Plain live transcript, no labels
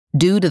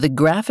Due to the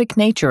graphic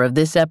nature of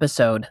this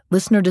episode,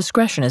 listener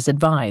discretion is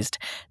advised.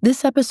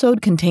 This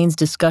episode contains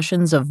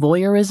discussions of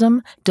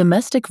voyeurism,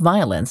 domestic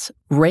violence,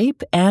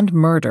 rape, and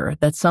murder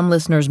that some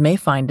listeners may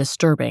find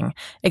disturbing.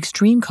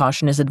 Extreme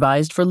caution is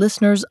advised for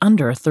listeners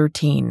under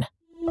 13.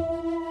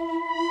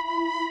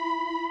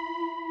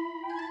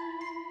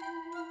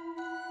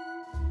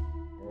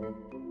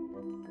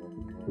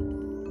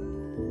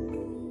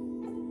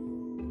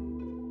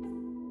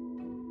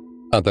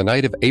 On the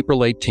night of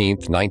April 18,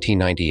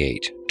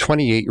 1998,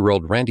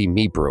 28-year-old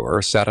Randy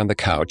Brewer sat on the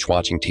couch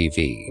watching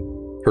TV.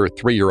 Her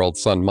 3-year-old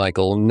son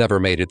Michael never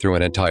made it through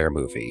an entire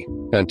movie,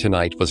 and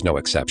tonight was no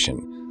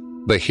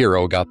exception. The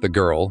hero got the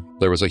girl,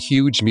 there was a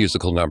huge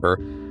musical number,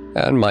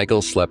 and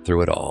Michael slept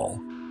through it all.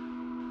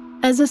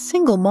 As a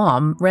single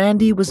mom,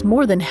 Randy was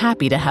more than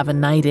happy to have a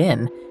night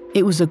in.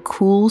 It was a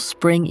cool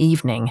spring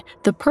evening,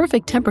 the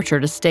perfect temperature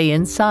to stay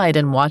inside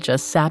and watch a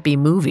sappy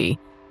movie,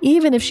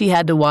 even if she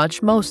had to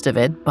watch most of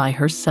it by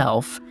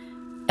herself.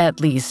 At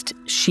least,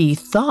 she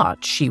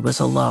thought she was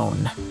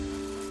alone.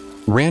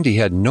 Randy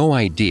had no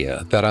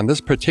idea that on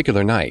this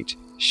particular night,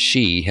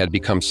 she had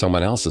become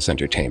someone else's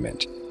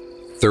entertainment.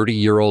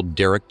 30-year-old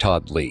Derrick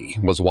Todd Lee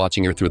was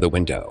watching her through the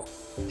window,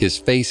 his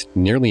face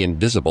nearly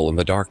invisible in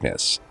the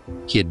darkness.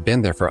 He had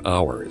been there for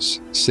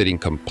hours, sitting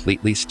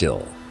completely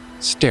still,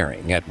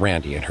 staring at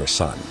Randy and her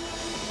son.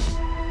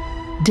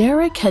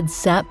 Derrick had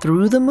sat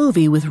through the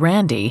movie with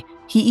Randy.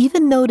 He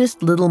even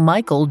noticed little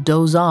Michael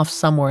doze off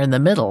somewhere in the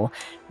middle.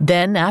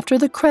 Then, after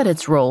the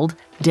credits rolled,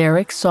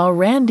 Derrick saw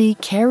Randy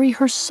carry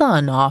her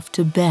son off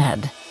to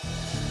bed.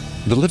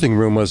 The living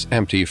room was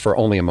empty for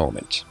only a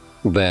moment.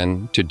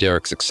 Then, to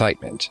Derrick's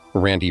excitement,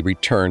 Randy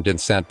returned and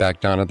sat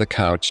back down on the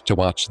couch to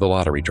watch the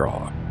lottery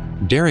draw.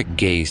 Derrick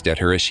gazed at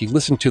her as she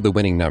listened to the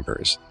winning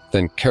numbers,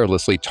 then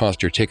carelessly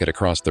tossed her ticket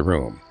across the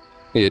room.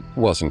 It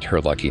wasn't her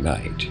lucky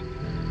night.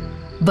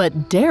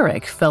 But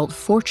Derrick felt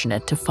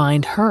fortunate to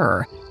find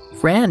her.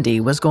 Randy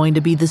was going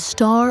to be the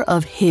star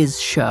of his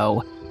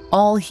show.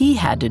 All he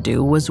had to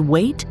do was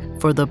wait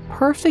for the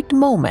perfect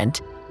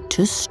moment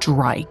to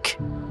strike.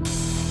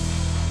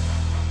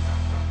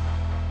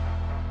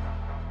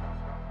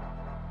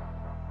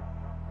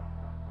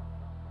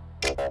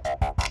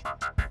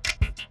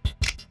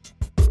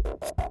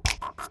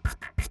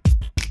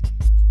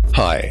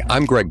 Hi,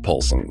 I'm Greg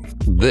Polson.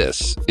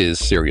 This is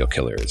Serial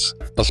Killers,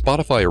 a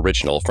Spotify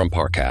original from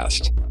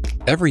Parcast.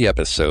 Every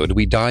episode,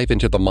 we dive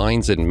into the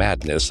minds and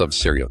madness of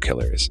serial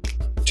killers.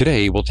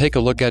 Today, we'll take a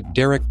look at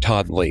Derrick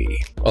Todd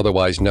Lee,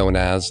 otherwise known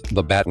as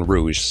the Baton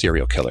Rouge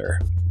serial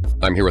killer.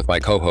 I'm here with my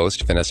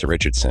co-host, Vanessa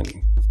Richardson.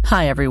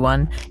 Hi,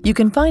 everyone. You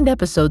can find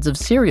episodes of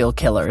Serial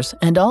Killers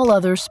and all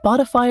other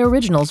Spotify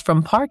originals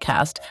from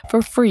Parcast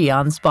for free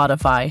on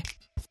Spotify.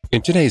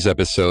 In today's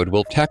episode,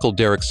 we'll tackle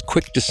Derrick's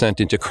quick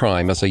descent into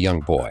crime as a young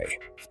boy.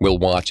 We'll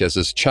watch as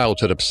his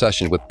childhood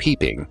obsession with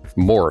peeping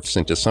morphs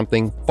into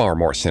something far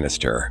more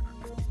sinister.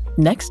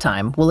 Next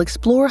time, we'll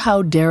explore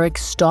how Derrick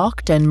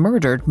stalked and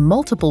murdered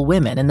multiple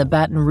women in the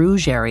Baton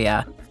Rouge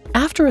area.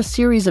 After a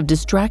series of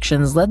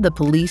distractions led the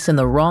police in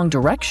the wrong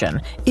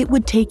direction, it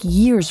would take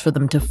years for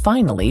them to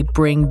finally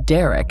bring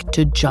Derrick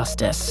to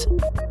justice.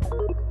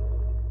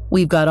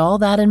 We've got all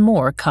that and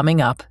more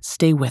coming up.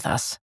 Stay with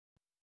us.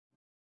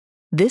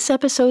 This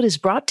episode is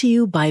brought to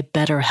you by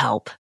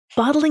BetterHelp.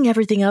 Bottling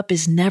everything up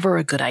is never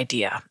a good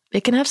idea.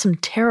 It can have some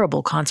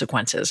terrible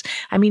consequences.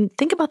 I mean,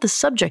 think about the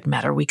subject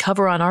matter we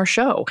cover on our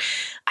show.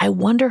 I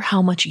wonder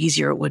how much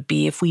easier it would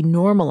be if we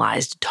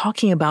normalized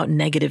talking about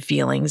negative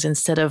feelings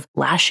instead of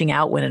lashing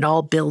out when it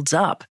all builds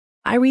up.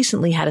 I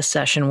recently had a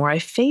session where I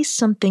faced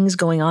some things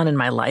going on in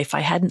my life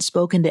I hadn't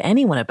spoken to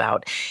anyone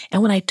about,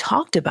 and when I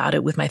talked about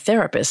it with my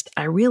therapist,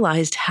 I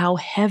realized how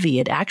heavy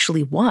it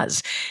actually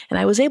was, and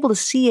I was able to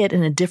see it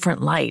in a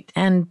different light,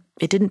 and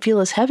it didn't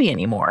feel as heavy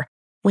anymore.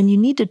 When you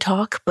need to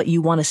talk, but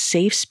you want a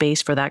safe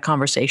space for that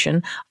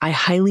conversation, I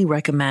highly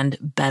recommend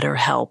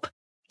BetterHelp.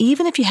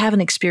 Even if you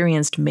haven't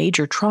experienced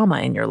major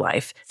trauma in your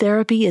life,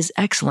 therapy is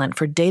excellent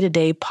for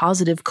day-to-day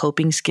positive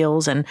coping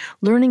skills and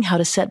learning how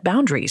to set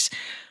boundaries.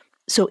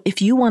 So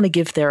if you want to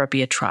give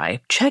therapy a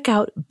try, check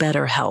out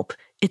BetterHelp.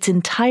 It's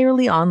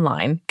entirely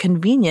online,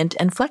 convenient,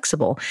 and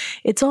flexible.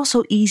 It's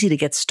also easy to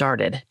get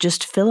started.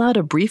 Just fill out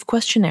a brief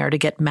questionnaire to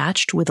get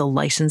matched with a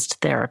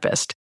licensed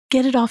therapist.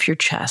 Get it off your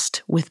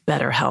chest with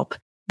BetterHelp.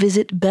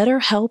 Visit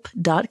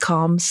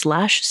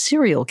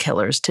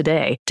betterhelp.com/serialkillers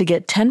today to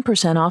get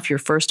 10% off your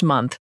first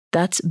month.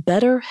 That's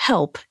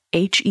BetterHelp,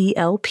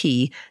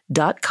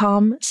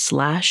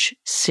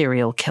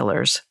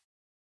 HELP.com/serialkillers.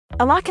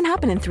 A lot can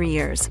happen in 3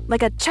 years,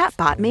 like a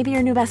chatbot may be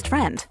your new best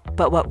friend.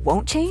 But what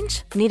won't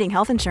change? Needing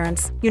health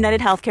insurance.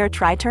 United Healthcare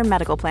Tri-Term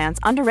Medical Plans,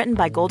 underwritten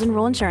by Golden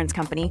Rule Insurance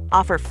Company,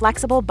 offer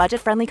flexible,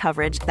 budget-friendly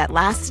coverage that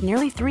lasts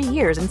nearly 3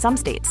 years in some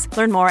states.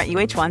 Learn more at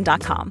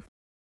uh1.com.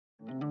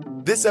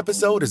 This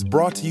episode is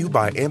brought to you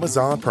by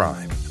Amazon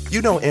Prime.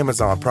 You know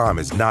Amazon Prime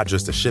is not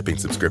just a shipping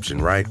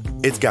subscription, right?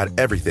 It's got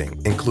everything,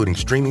 including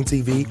streaming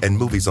TV and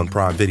movies on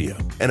Prime Video.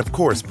 And of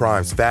course,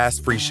 Prime's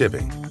fast, free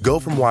shipping. Go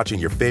from watching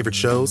your favorite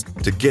shows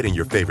to getting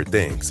your favorite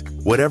things.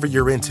 Whatever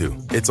you're into,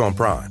 it's on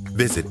Prime.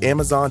 Visit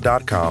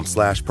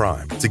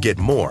Amazon.com/Prime to get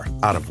more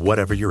out of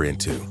whatever you're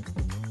into.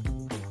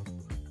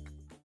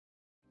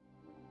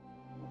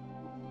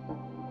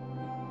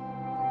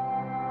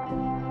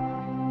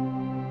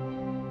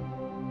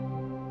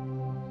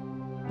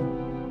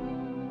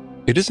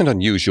 It isn't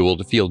unusual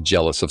to feel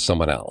jealous of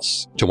someone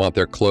else, to want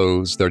their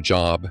clothes, their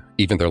job,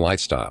 even their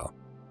lifestyle.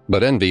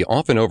 But envy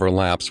often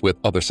overlaps with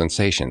other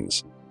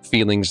sensations,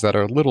 feelings that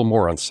are a little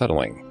more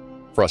unsettling.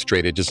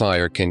 Frustrated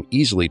desire can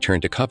easily turn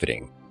to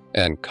coveting,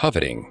 and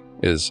coveting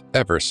is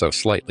ever so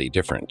slightly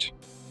different.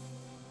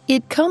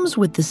 It comes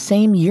with the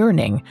same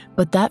yearning,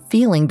 but that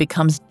feeling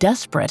becomes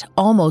desperate,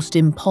 almost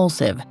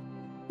impulsive.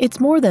 It's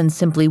more than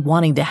simply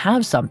wanting to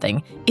have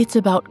something, it's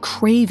about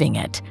craving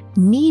it,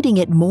 needing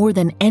it more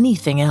than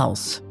anything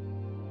else.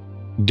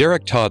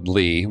 Derrick Todd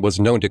Lee was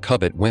known to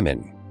covet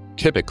women,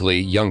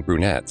 typically young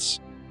brunettes.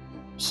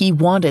 He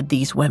wanted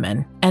these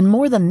women, and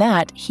more than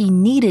that, he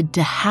needed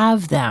to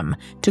have them,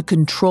 to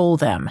control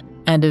them,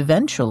 and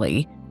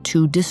eventually,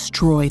 to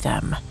destroy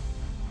them.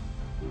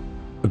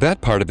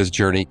 That part of his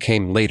journey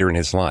came later in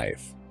his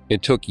life.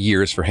 It took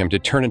years for him to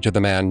turn into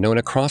the man known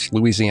across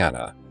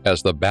Louisiana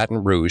as the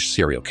Baton Rouge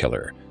serial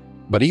killer.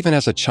 But even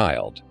as a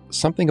child,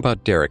 something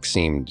about Derrick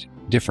seemed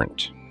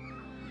different.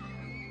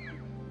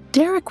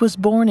 Derrick was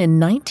born in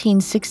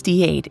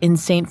 1968 in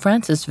St.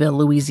 Francisville,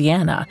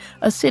 Louisiana,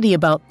 a city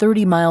about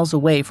 30 miles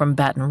away from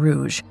Baton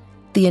Rouge.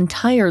 The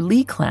entire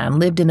Lee clan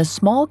lived in a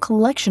small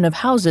collection of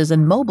houses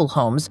and mobile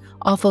homes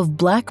off of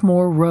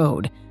Blackmore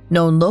Road,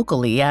 known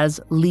locally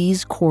as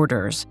Lee's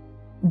Quarters.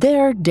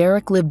 There,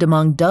 Derrick lived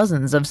among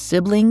dozens of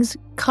siblings,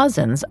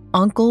 cousins,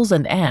 uncles,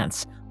 and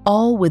aunts,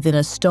 all within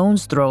a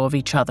stone's throw of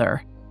each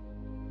other.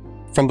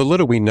 From the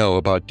little we know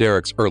about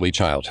Derrick's early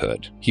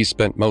childhood, he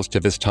spent most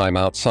of his time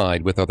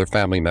outside with other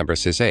family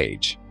members his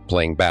age,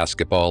 playing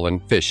basketball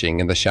and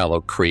fishing in the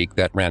shallow creek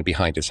that ran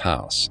behind his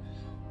house.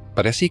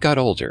 But as he got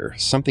older,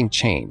 something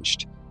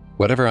changed.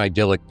 Whatever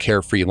idyllic,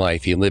 carefree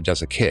life he lived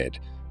as a kid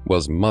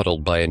was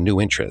muddled by a new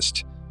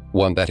interest,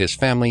 one that his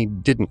family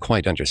didn't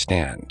quite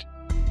understand.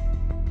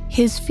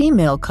 His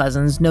female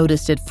cousins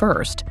noticed it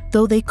first,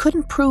 though they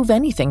couldn't prove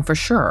anything for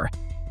sure.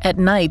 At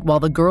night, while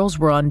the girls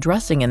were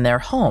undressing in their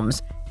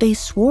homes, they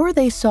swore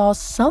they saw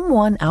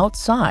someone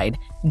outside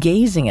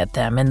gazing at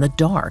them in the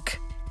dark.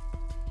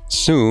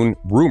 Soon,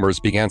 rumors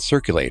began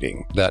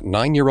circulating that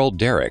 9-year-old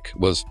Derrick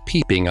was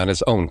peeping on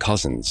his own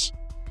cousins.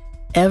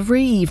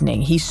 Every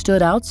evening, he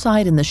stood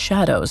outside in the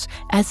shadows,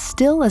 as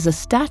still as a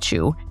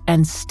statue,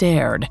 and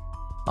stared.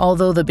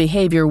 Although the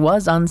behavior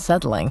was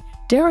unsettling,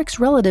 Derrick's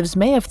relatives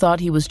may have thought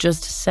he was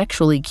just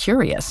sexually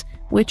curious,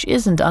 which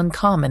isn't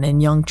uncommon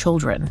in young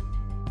children.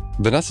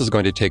 Vanessa's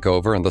going to take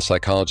over on the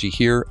psychology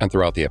here and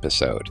throughout the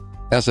episode.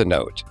 As a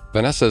note,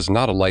 Vanessa is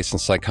not a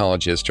licensed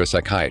psychologist or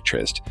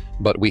psychiatrist,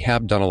 but we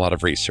have done a lot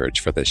of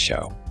research for this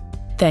show.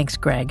 Thanks,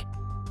 Greg.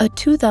 A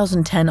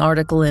 2010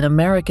 article in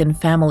American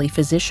Family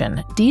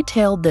Physician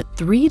detailed that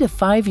 3 to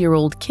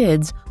 5-year-old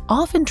kids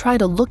often try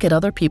to look at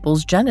other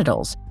people's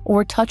genitals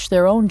or touch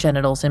their own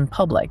genitals in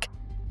public.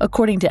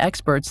 According to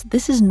experts,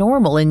 this is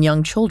normal in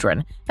young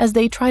children as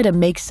they try to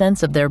make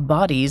sense of their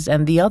bodies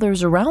and the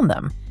others around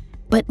them.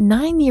 But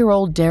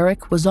 9-year-old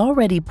Derrick was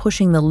already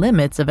pushing the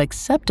limits of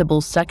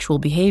acceptable sexual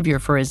behavior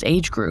for his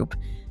age group.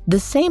 The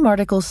same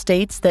article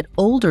states that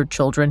older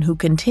children who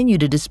continue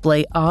to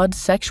display odd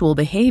sexual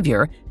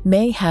behavior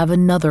may have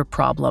another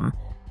problem.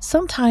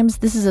 Sometimes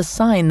this is a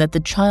sign that the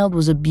child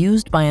was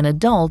abused by an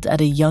adult at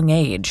a young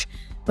age.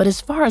 But as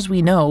far as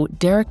we know,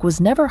 Derrick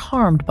was never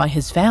harmed by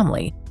his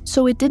family,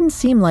 so it didn't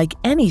seem like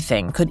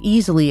anything could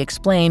easily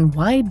explain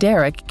why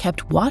Derrick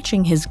kept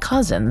watching his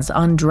cousins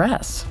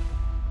undress.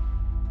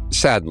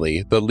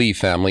 Sadly, the Lee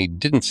family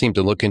didn't seem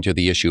to look into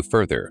the issue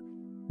further.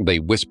 They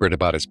whispered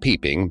about his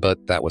peeping,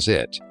 but that was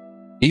it.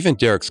 Even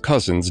Derrick's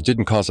cousins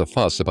didn't cause a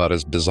fuss about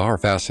his bizarre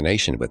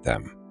fascination with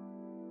them.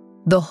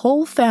 The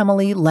whole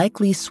family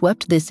likely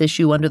swept this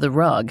issue under the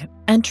rug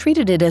and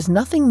treated it as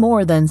nothing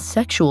more than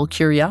sexual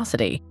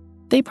curiosity.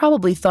 They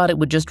probably thought it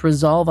would just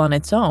resolve on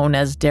its own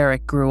as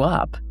Derrick grew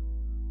up.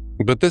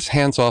 But this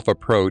hands-off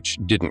approach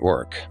didn't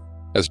work.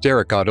 As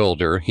Derrick got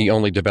older, he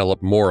only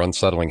developed more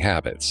unsettling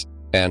habits.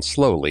 And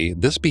slowly,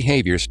 this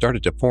behavior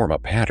started to form a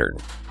pattern.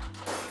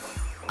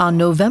 On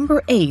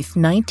November 8,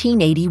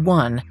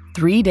 1981,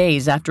 3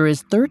 days after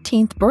his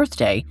 13th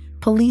birthday,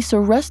 police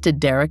arrested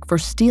Derrick for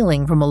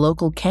stealing from a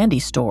local candy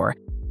store.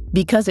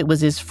 Because it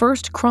was his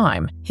first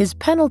crime, his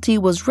penalty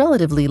was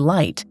relatively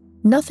light,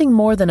 nothing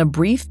more than a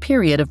brief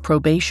period of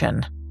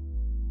probation.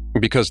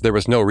 Because there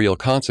was no real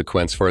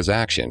consequence for his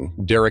action,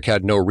 Derrick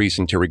had no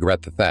reason to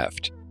regret the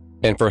theft.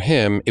 And for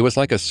him, it was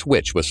like a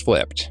switch was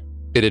flipped.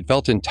 It had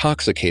felt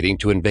intoxicating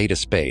to invade a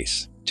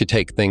space, to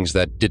take things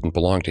that didn't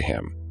belong to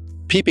him.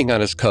 Peeping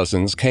on his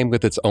cousins came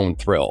with its own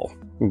thrill,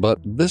 but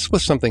this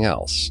was something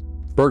else.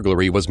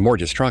 Burglary was more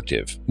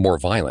destructive, more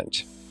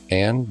violent,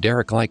 and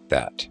Derrick liked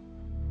that.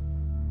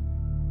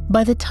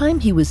 By the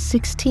time he was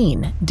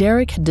 16,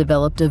 Derrick had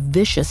developed a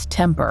vicious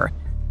temper.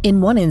 In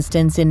one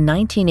instance in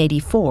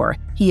 1984,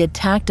 he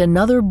attacked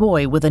another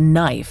boy with a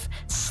knife,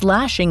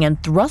 slashing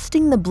and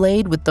thrusting the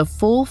blade with the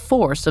full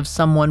force of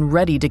someone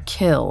ready to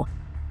kill.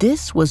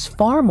 This was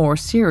far more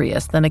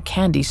serious than a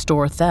candy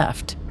store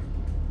theft.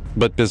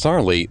 But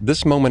bizarrely,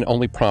 this moment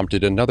only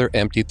prompted another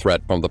empty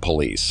threat from the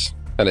police,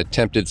 an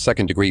attempted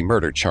second-degree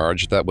murder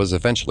charge that was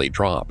eventually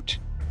dropped.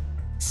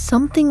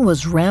 Something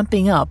was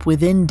ramping up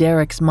within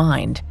Derrick's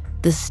mind.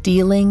 The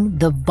stealing,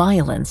 the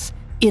violence,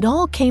 it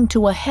all came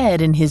to a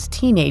head in his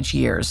teenage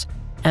years.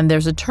 And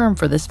there's a term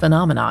for this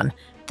phenomenon.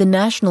 The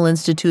National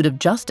Institute of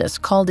Justice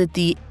called it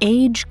the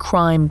age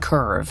crime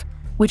curve,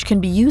 which can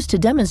be used to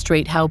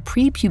demonstrate how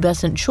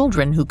prepubescent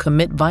children who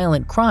commit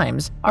violent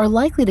crimes are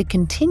likely to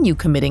continue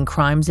committing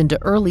crimes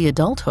into early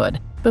adulthood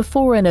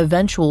before an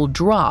eventual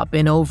drop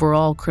in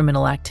overall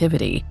criminal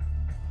activity.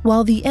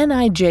 While the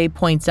NIJ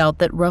points out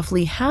that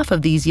roughly half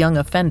of these young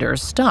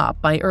offenders stop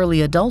by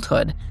early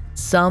adulthood,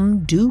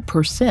 some do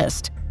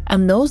persist,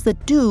 and those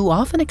that do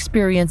often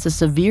experience a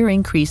severe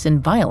increase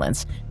in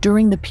violence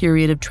during the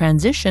period of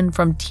transition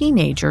from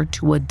teenager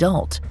to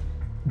adult.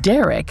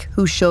 Derrick,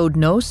 who showed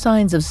no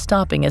signs of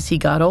stopping as he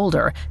got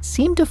older,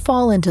 seemed to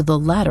fall into the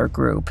latter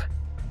group.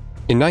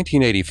 In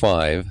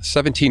 1985,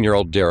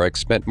 17-year-old Derrick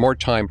spent more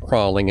time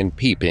prowling and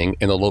peeping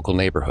in the local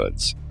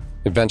neighborhoods.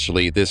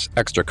 Eventually, this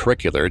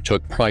extracurricular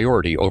took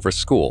priority over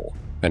school,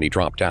 and he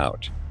dropped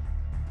out.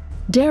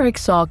 Derrick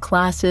saw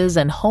classes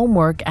and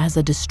homework as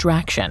a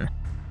distraction.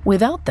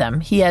 Without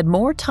them, he had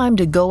more time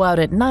to go out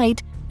at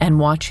night and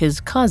watch his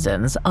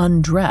cousins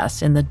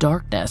undress in the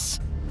darkness.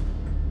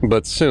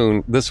 But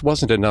soon, this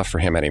wasn't enough for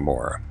him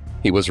anymore.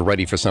 He was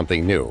ready for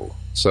something new,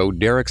 so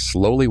Derrick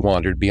slowly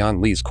wandered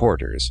beyond Lee's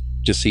quarters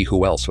to see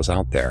who else was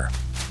out there.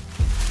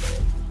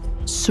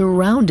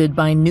 Surrounded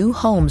by new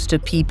homes to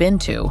peep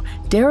into,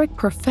 Derrick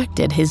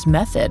perfected his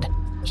method.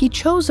 He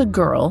chose a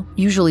girl,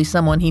 usually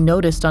someone he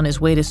noticed on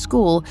his way to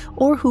school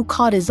or who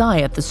caught his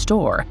eye at the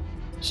store.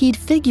 He'd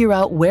figure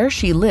out where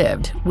she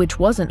lived, which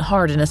wasn't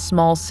hard in a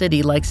small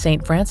city like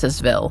St.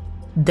 Francisville.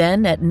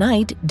 Then at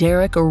night,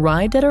 Derrick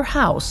arrived at her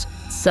house,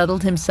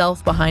 settled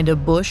himself behind a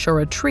bush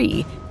or a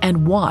tree,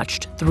 and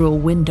watched through a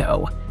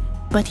window.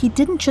 But he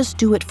didn't just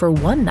do it for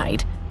one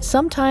night.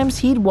 Sometimes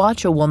he'd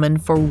watch a woman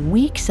for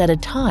weeks at a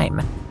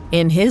time.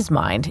 In his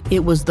mind,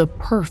 it was the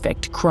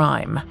perfect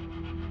crime.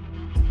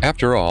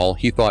 After all,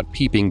 he thought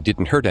peeping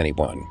didn't hurt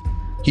anyone.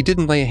 He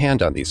didn't lay a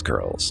hand on these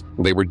girls.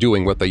 They were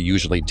doing what they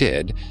usually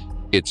did.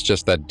 It's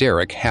just that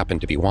Derrick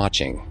happened to be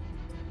watching.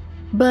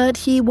 But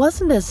he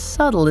wasn't as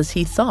subtle as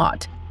he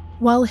thought.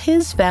 While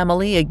his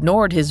family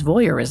ignored his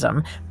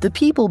voyeurism, the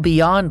people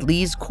beyond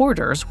Lee's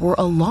quarters were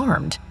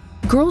alarmed.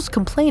 Girls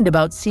complained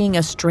about seeing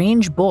a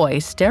strange boy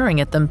staring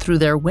at them through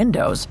their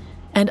windows,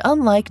 and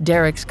unlike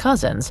Derrick's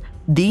cousins,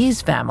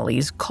 these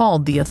families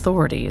called the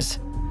authorities.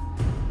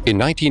 In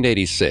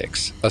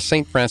 1986, a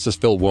St.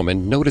 Francisville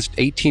woman noticed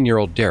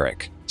 18-year-old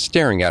Derrick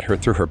staring at her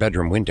through her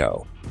bedroom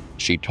window.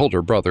 She told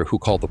her brother, who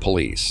called the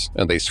police,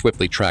 and they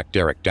swiftly tracked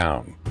Derrick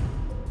down.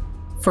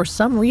 For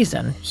some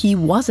reason, he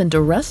wasn't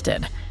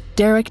arrested.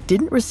 Derrick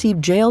didn't receive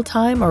jail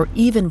time or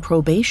even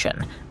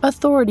probation.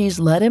 Authorities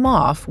let him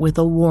off with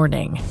a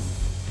warning.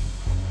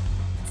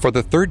 For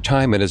the third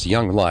time in his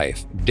young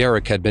life,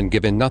 Derrick had been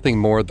given nothing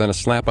more than a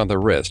slap on the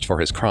wrist for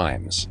his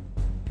crimes.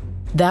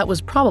 That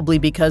was probably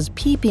because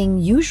peeping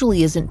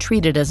usually isn't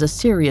treated as a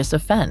serious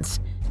offense.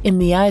 In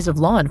the eyes of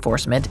law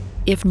enforcement,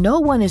 if no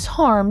one is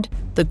harmed,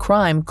 the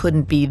crime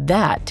couldn't be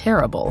that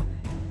terrible.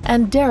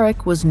 And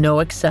Derrick was no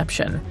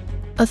exception.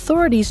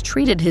 Authorities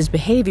treated his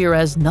behavior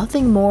as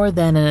nothing more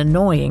than an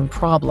annoying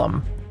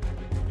problem.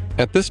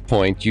 At this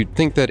point, you'd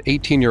think that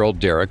 18-year-old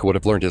Derrick would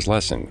have learned his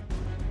lesson.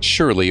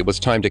 Surely it was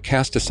time to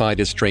cast aside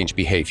his strange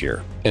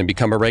behavior and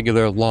become a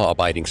regular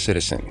law-abiding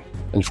citizen.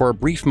 And for a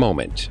brief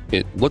moment,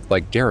 it looked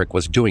like Derrick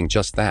was doing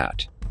just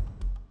that.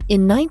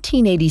 In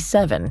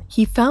 1987,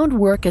 he found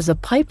work as a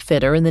pipe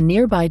fitter in the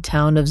nearby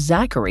town of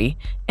Zachary,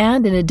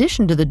 and in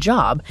addition to the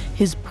job,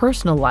 his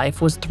personal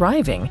life was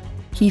thriving.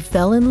 He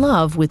fell in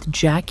love with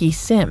Jackie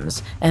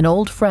Sims, an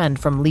old friend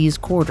from Lee's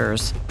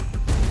quarters.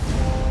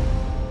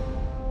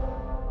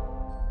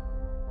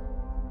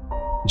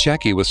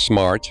 Jackie was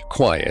smart,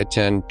 quiet,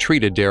 and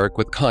treated Derrick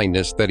with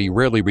kindness that he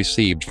rarely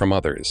received from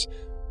others.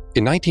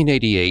 In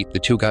 1988, the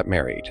two got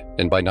married,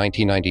 and by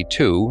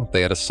 1992,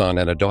 they had a son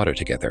and a daughter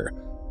together.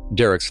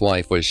 Derrick's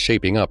life was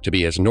shaping up to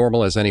be as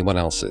normal as anyone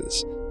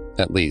else's.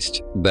 At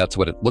least, that's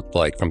what it looked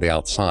like from the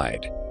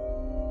outside.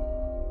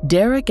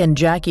 Derrick and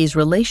Jackie's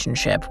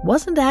relationship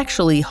wasn't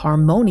actually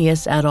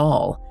harmonious at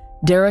all.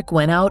 Derrick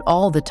went out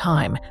all the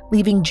time,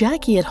 leaving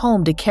Jackie at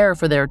home to care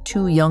for their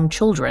two young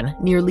children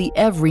nearly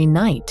every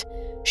night.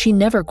 She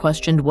never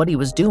questioned what he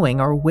was doing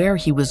or where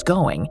he was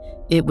going.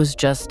 It was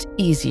just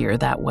easier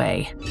that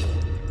way.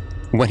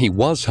 When he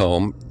was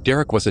home,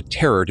 Derrick was a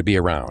terror to be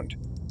around.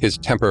 His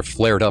temper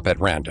flared up at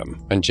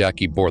random, and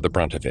Jackie bore the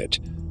brunt of it.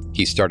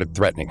 He started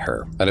threatening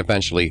her and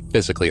eventually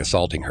physically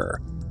assaulting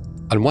her.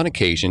 On one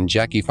occasion,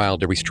 Jackie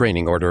filed a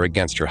restraining order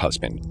against her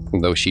husband,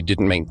 though she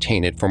didn't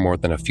maintain it for more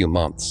than a few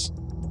months.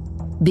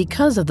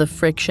 Because of the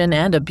friction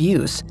and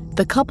abuse,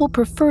 the couple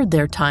preferred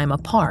their time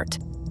apart.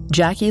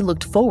 Jackie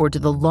looked forward to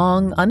the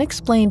long,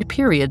 unexplained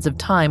periods of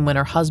time when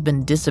her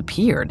husband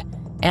disappeared.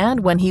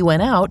 And when he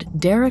went out,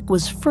 Derrick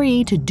was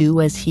free to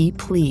do as he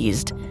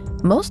pleased.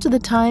 Most of the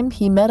time,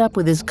 he met up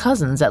with his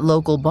cousins at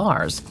local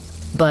bars,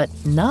 but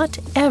not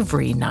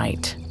every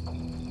night.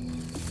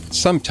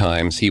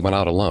 Sometimes he went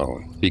out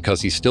alone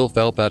because he still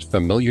felt that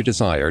familiar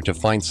desire to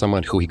find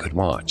someone who he could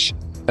watch.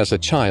 As a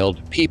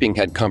child, peeping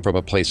had come from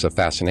a place of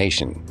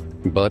fascination,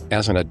 but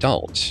as an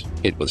adult,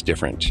 it was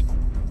different.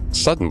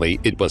 Suddenly,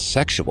 it was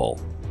sexual,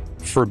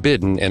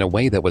 forbidden in a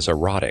way that was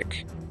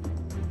erotic.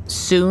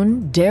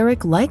 Soon,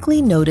 Derrick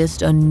likely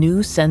noticed a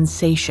new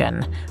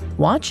sensation.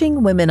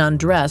 Watching women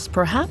undress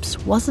perhaps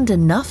wasn't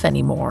enough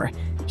anymore.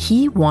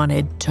 He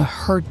wanted to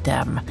hurt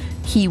them.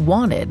 He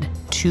wanted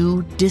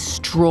to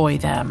destroy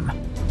them.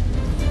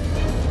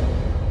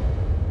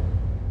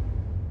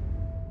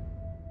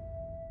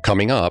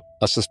 Coming up,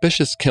 a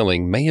suspicious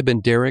killing may have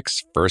been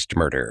Derrick's first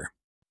murder.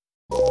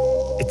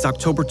 It's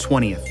October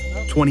 20th,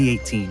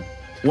 2018,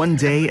 one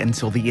day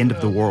until the end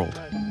of the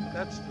world.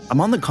 I'm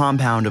on the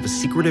compound of a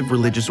secretive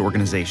religious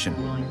organization,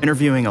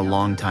 interviewing a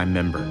longtime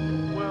member.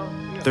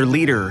 Their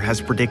leader has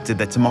predicted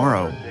that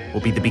tomorrow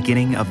will be the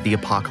beginning of the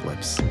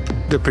apocalypse.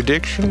 The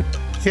prediction?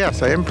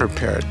 Yes, I am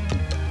prepared.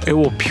 It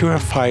will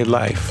purify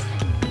life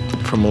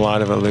from a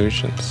lot of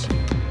illusions.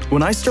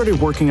 When I started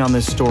working on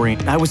this story,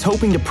 I was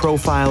hoping to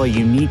profile a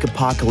unique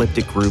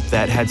apocalyptic group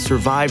that had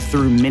survived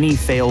through many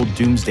failed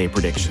doomsday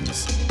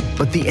predictions.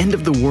 But the end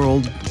of the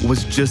world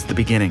was just the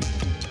beginning.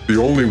 The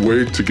only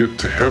way to get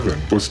to heaven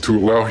was to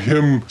allow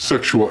him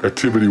sexual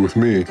activity with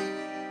me.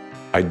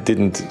 I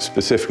didn't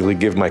specifically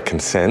give my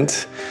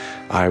consent.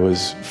 I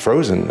was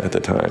frozen at the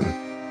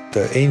time.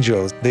 The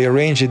angels, they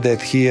arranged it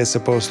that he is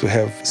supposed to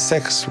have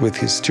sex with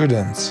his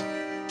students.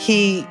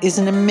 He is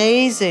an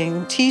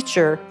amazing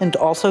teacher, and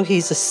also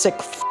he's a sick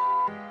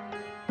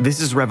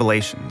This is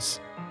Revelations,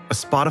 a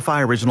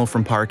Spotify original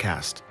from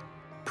Parcast,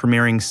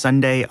 premiering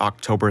Sunday,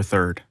 October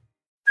 3rd.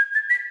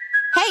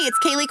 Hey, it's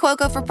Kaylee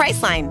Cuoco for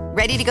Priceline.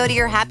 Ready to go to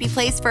your happy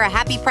place for a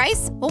happy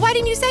price? Well, why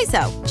didn't you say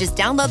so? Just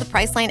download the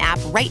Priceline app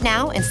right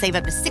now and save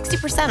up to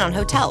 60% on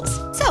hotels.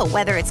 So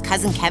whether it's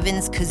Cousin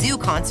Kevin's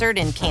Kazoo Concert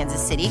in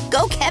Kansas City,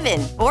 go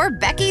Kevin, or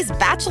Becky's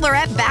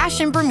Bachelorette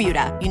Bash in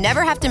Bermuda, you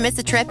never have to miss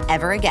a trip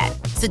ever again.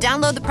 So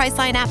download the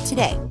Priceline app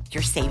today.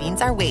 Your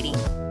savings are waiting.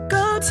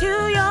 Go to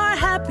your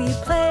happy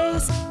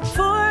place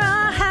for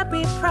a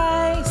happy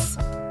price.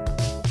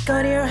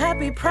 Go to your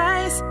happy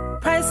price,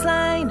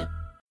 Priceline.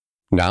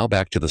 Now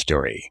back to the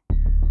story.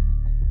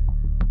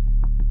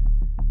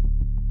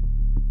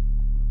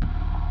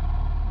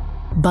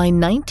 By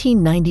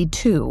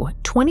 1992,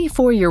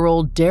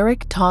 24-year-old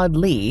Derrick Todd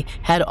Lee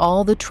had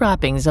all the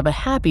trappings of a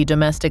happy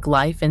domestic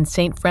life in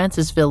St.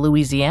 Francisville,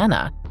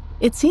 Louisiana.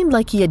 It seemed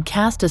like he had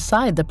cast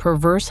aside the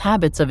perverse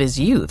habits of his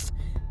youth.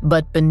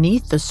 But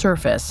beneath the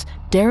surface,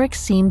 Derrick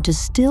seemed to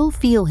still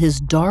feel his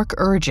dark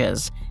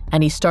urges,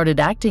 and he started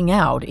acting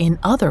out in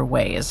other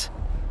ways.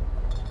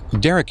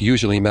 Derrick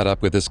usually met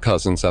up with his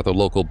cousins at the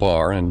local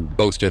bar and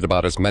boasted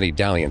about his many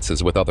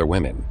dalliances with other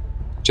women.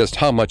 Just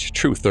how much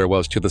truth there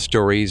was to the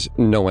stories,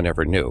 no one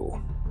ever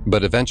knew.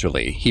 But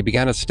eventually, he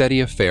began a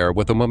steady affair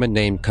with a woman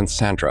named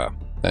Cassandra,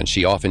 and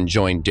she often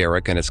joined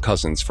Derrick and his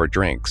cousins for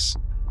drinks.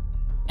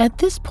 At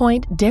this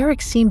point,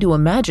 Derrick seemed to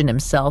imagine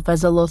himself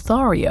as a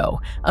Lothario,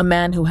 a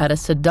man who had a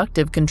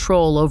seductive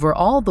control over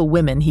all the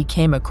women he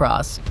came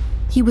across.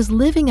 He was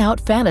living out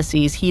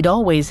fantasies he'd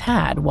always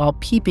had while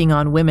peeping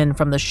on women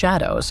from the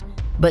shadows,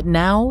 but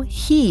now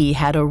he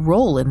had a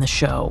role in the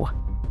show.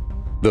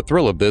 The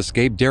thrill of this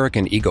gave Derrick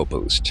an ego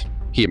boost.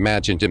 He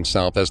imagined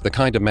himself as the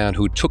kind of man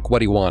who took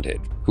what he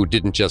wanted, who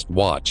didn't just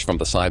watch from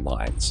the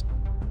sidelines.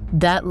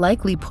 That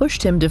likely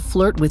pushed him to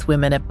flirt with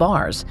women at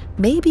bars,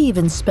 maybe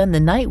even spend the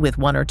night with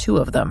one or two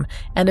of them,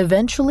 and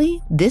eventually,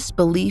 this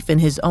belief in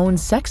his own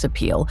sex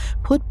appeal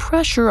put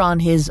pressure on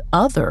his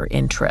other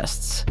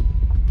interests.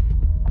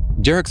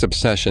 Derrick's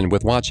obsession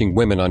with watching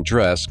women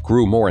undress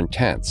grew more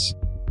intense.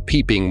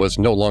 Peeping was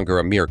no longer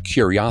a mere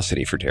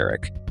curiosity for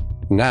Derrick.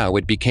 Now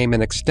it became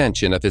an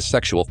extension of his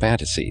sexual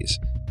fantasies.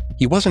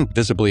 He wasn't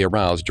visibly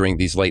aroused during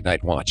these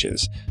late-night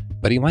watches,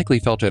 but he likely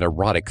felt an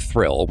erotic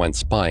thrill when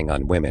spying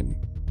on women.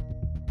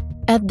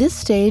 At this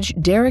stage,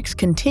 Derrick's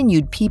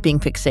continued peeping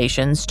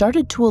fixation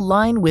started to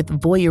align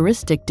with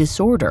voyeuristic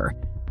disorder.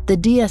 The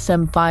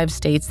DSM-5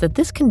 states that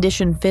this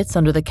condition fits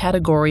under the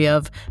category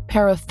of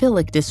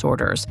paraphilic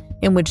disorders,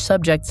 in which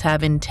subjects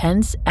have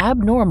intense,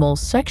 abnormal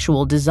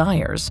sexual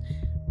desires.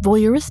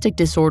 Voyeuristic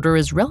disorder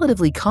is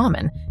relatively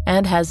common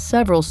and has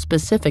several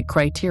specific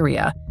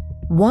criteria.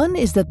 One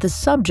is that the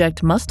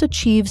subject must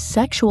achieve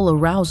sexual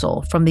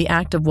arousal from the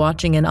act of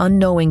watching an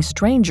unknowing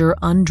stranger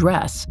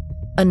undress.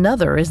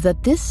 Another is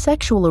that this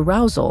sexual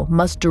arousal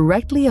must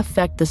directly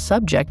affect the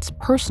subject's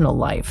personal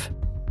life,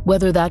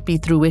 whether that be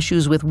through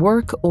issues with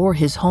work or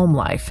his home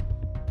life.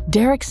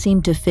 Derrick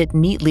seemed to fit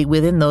neatly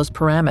within those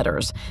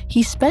parameters.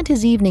 He spent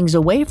his evenings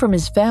away from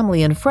his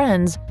family and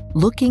friends,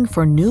 looking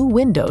for new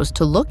windows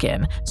to look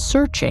in,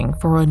 searching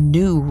for a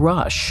new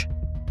rush.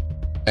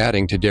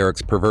 Adding to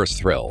Derrick's perverse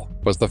thrill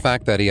was the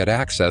fact that he had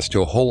access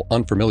to a whole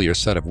unfamiliar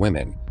set of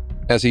women.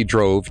 As he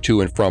drove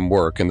to and from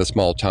work in the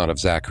small town of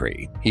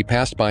Zachary, he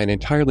passed by an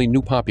entirely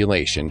new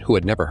population who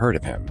had never heard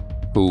of him,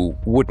 who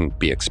wouldn't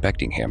be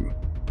expecting him.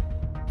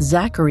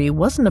 Zachary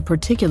wasn't a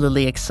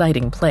particularly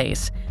exciting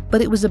place,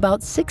 but it was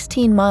about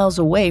 16 miles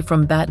away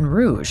from Baton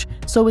Rouge,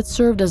 so it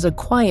served as a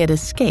quiet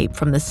escape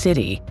from the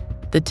city.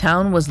 The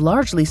town was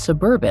largely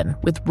suburban,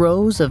 with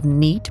rows of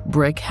neat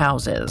brick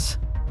houses.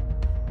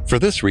 For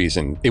this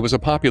reason, it was a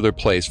popular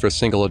place for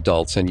single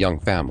adults and young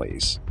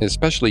families,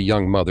 especially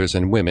young mothers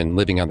and women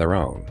living on their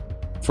own.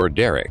 For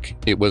Derrick,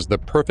 it was the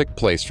perfect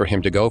place for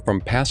him to go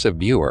from passive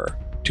viewer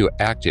to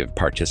active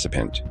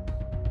participant.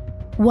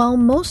 While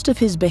most of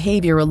his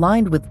behavior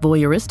aligned with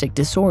voyeuristic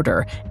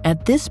disorder,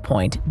 at this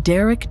point,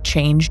 Derrick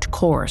changed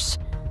course.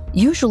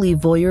 Usually,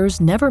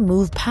 voyeurs never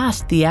move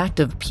past the act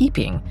of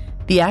peeping.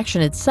 The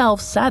action itself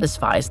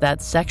satisfies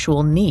that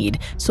sexual need,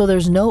 so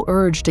there's no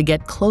urge to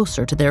get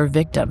closer to their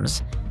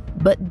victims.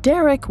 But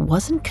Derrick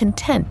wasn't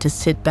content to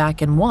sit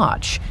back and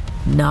watch.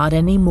 Not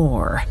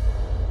anymore.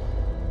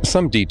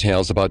 Some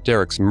details about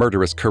Derrick's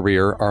murderous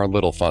career are a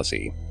little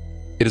fuzzy.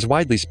 It is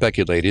widely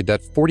speculated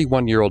that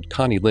 41-year-old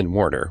Connie Lynn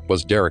Warner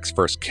was Derrick's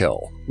first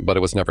kill, but it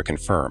was never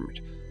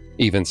confirmed.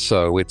 Even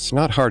so, it's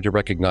not hard to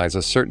recognize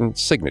a certain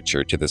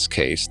signature to this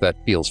case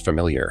that feels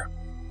familiar.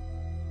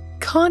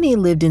 Connie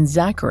lived in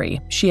Zachary.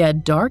 She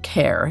had dark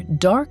hair,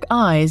 dark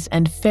eyes,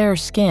 and fair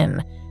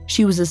skin.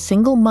 She was a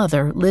single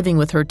mother living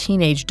with her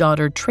teenage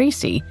daughter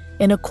Tracy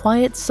in a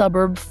quiet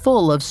suburb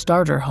full of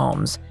starter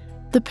homes.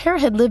 The pair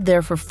had lived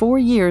there for 4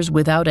 years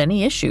without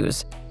any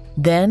issues.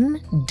 Then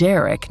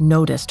Derrick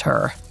noticed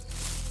her.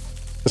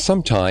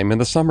 Sometime in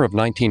the summer of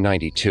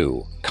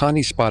 1992,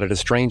 Connie spotted a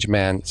strange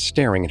man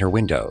staring at her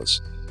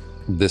windows.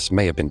 This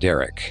may have been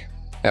Derrick.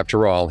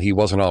 After all, he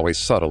wasn't always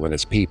subtle in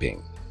his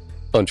peeping.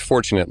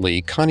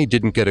 Unfortunately, Connie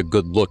didn't get a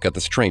good look at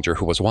the stranger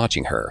who was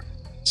watching her.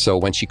 So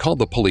when she called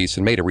the police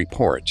and made a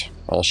report,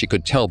 all she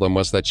could tell them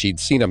was that she'd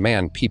seen a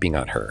man peeping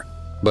on her.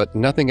 But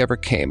nothing ever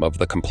came of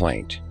the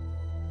complaint.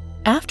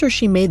 After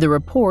she made the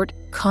report,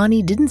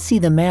 Connie didn't see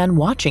the man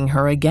watching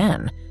her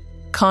again.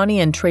 Connie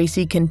and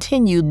Tracy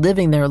continued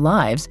living their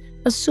lives,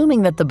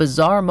 assuming that the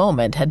bizarre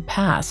moment had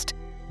passed.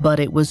 But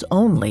it was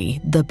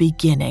only the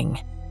beginning.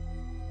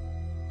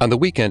 On the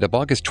weekend of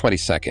August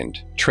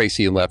 22nd,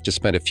 Tracy left to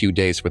spend a few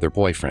days with her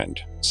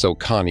boyfriend, so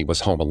Connie was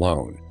home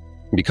alone.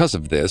 Because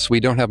of this, we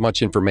don't have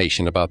much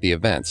information about the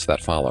events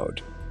that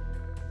followed.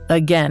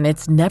 Again,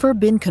 it's never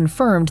been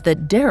confirmed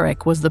that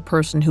Derrick was the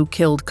person who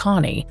killed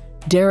Connie.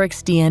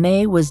 Derrick's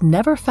DNA was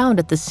never found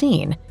at the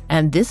scene,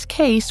 and this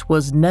case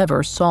was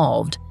never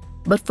solved.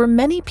 But for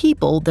many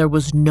people, there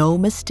was no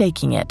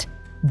mistaking it.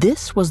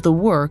 This was the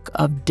work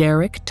of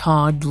Derrick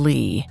Todd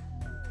Lee.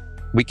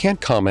 We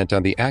can't comment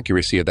on the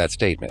accuracy of that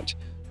statement,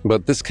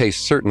 but this case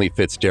certainly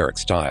fits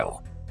Derrick's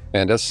style.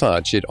 And as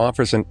such, it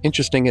offers an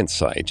interesting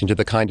insight into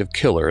the kind of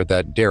killer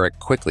that Derrick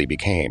quickly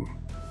became.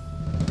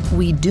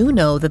 We do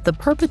know that the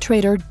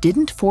perpetrator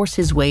didn't force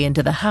his way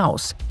into the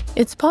house.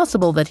 It's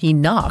possible that he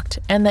knocked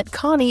and that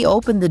Connie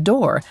opened the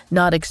door,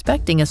 not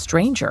expecting a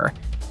stranger.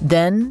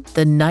 Then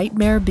the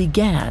nightmare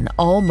began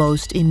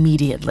almost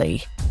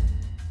immediately.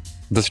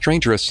 The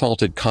stranger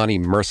assaulted Connie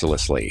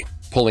mercilessly,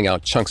 pulling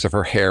out chunks of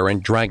her hair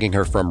and dragging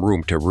her from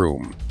room to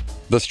room.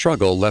 The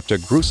struggle left a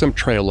gruesome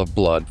trail of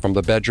blood from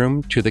the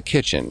bedroom to the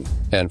kitchen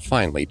and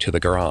finally to the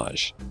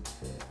garage.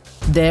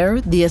 There,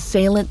 the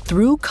assailant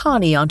threw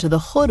Connie onto the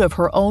hood of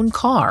her own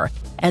car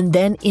and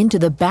then into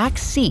the back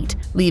seat,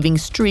 leaving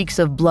streaks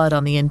of blood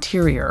on the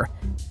interior.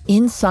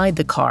 Inside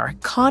the car,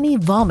 Connie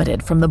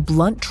vomited from the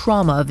blunt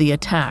trauma of the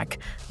attack,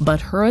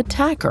 but her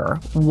attacker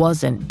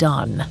wasn't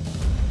done.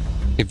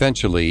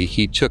 Eventually,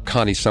 he took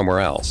Connie somewhere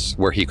else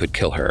where he could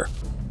kill her.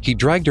 He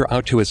dragged her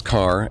out to his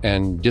car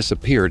and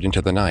disappeared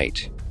into the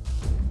night.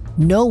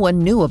 No one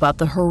knew about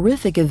the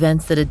horrific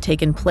events that had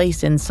taken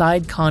place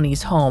inside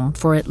Connie's home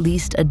for at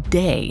least a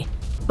day.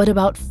 But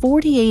about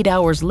 48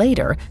 hours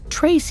later,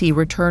 Tracy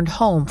returned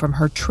home from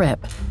her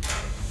trip.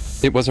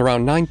 It was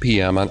around 9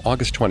 p.m. on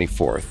August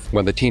 24th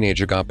when the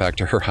teenager got back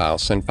to her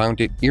house and found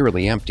it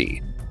eerily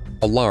empty.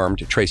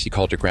 Alarmed, Tracy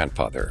called her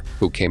grandfather,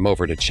 who came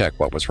over to check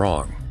what was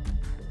wrong.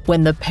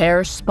 When the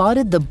pair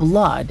spotted the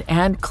blood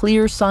and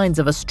clear signs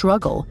of a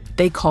struggle,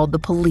 they called the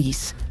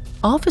police.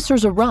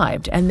 Officers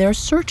arrived, and their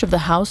search of the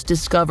house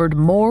discovered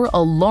more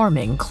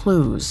alarming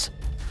clues.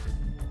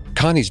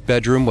 Connie's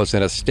bedroom was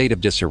in a state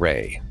of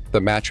disarray. The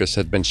mattress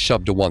had been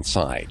shoved to one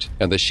side,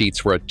 and the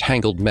sheets were a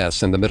tangled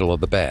mess in the middle of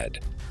the bed.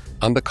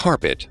 On the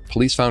carpet,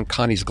 police found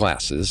Connie's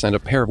glasses and a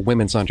pair of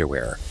women's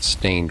underwear,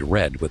 stained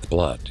red with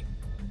blood.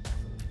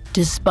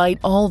 Despite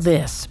all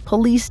this,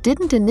 police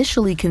didn't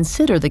initially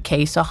consider the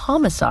case a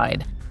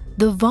homicide.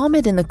 The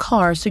vomit in the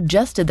car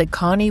suggested that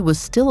Connie was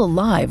still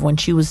alive when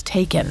she was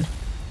taken.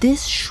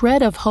 This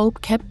shred of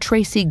hope kept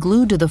Tracy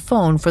glued to the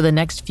phone for the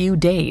next few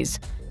days.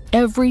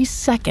 Every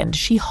second,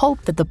 she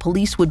hoped that the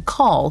police would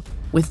call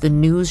with the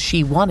news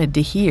she wanted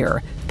to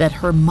hear, that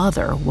her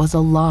mother was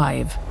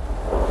alive.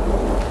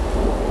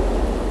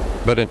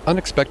 But an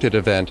unexpected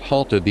event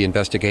halted the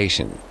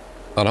investigation.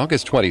 On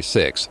August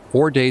 26,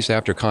 4 days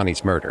after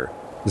Connie's murder,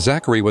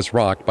 Zachary was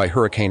rocked by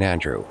Hurricane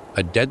Andrew,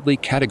 a deadly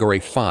Category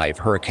 5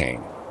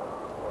 hurricane.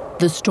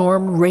 The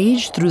storm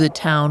raged through the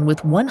town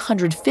with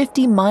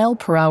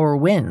 150-mile-per-hour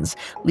winds,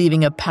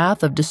 leaving a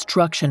path of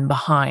destruction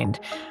behind.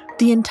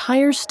 The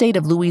entire state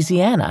of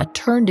Louisiana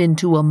turned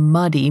into a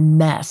muddy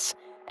mess,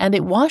 and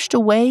it washed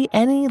away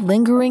any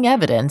lingering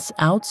evidence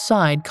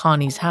outside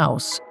Connie's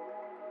house.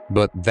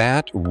 But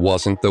that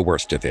wasn't the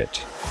worst of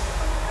it.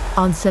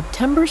 On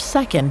September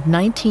 2nd,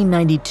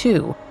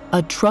 1992,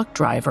 a truck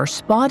driver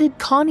spotted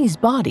Connie's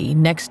body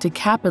next to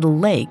Capitol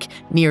Lake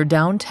near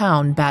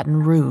downtown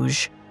Baton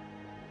Rouge.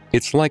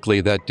 It's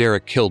likely that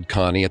Derrick killed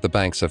Connie at the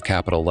banks of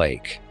Capitol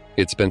Lake.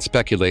 It's been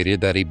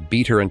speculated that he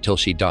beat her until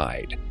she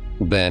died.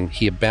 Then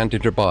he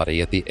abandoned her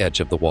body at the edge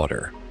of the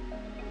water.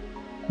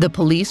 The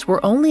police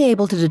were only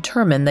able to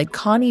determine that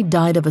Connie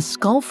died of a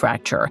skull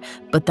fracture,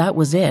 but that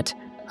was it.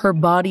 Her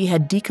body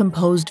had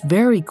decomposed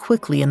very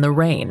quickly in the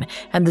rain,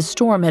 and the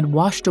storm had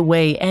washed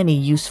away any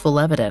useful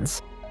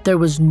evidence. There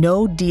was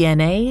no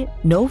DNA,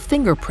 no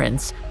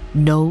fingerprints,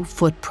 no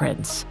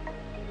footprints.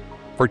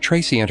 For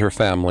Tracy and her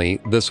family,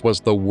 this was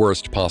the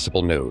worst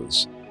possible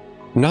news.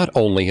 Not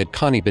only had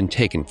Connie been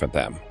taken from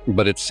them,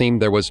 but it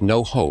seemed there was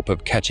no hope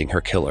of catching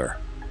her killer.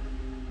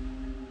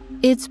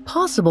 It's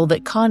possible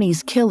that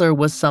Connie's killer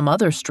was some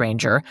other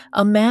stranger,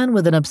 a man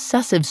with an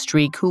obsessive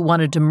streak who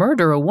wanted to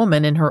murder a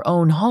woman in her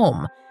own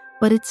home.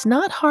 But it's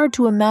not hard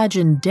to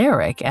imagine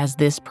Derrick as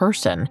this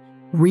person,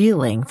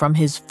 reeling from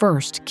his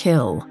first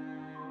kill.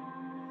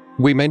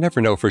 We may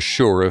never know for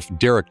sure if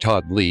Derrick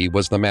Todd Lee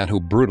was the man who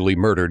brutally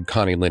murdered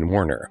Connie Lynn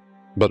Warner.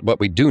 But what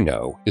we do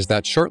know is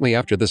that shortly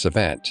after this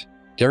event,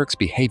 Derrick's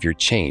behavior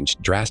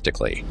changed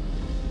drastically.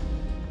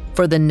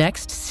 For the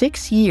next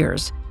 6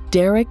 years,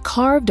 Derrick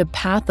carved a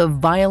path of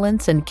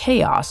violence and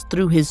chaos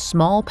through his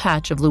small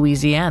patch of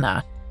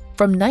Louisiana.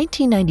 From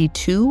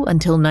 1992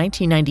 until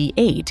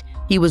 1998,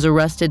 he was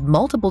arrested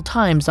multiple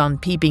times on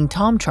peeping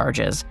Tom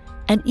charges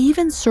and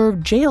even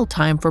served jail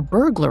time for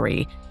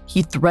burglary.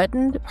 He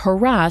threatened,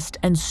 harassed,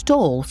 and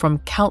stole from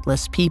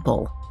countless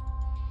people.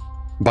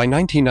 By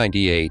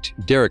 1998,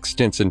 Derrick's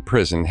stints in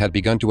prison had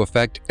begun to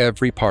affect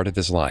every part of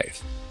his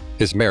life.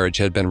 His marriage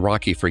had been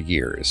rocky for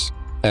years,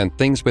 and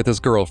things with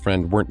his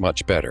girlfriend weren't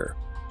much better.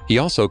 He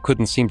also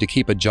couldn't seem to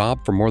keep a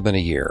job for more than a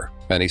year,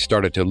 and he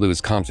started to lose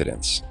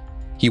confidence.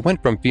 He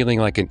went from feeling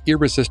like an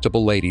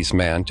irresistible ladies'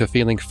 man to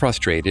feeling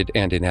frustrated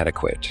and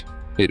inadequate.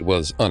 It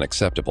was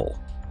unacceptable.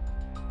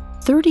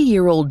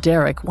 30-year-old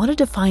Derrick wanted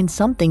to find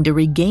something to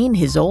regain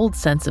his old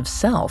sense of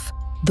self,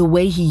 the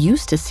way he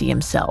used to see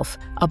himself,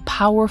 a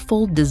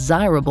powerful,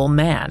 desirable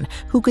man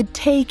who could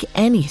take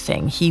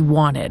anything he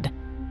wanted.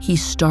 He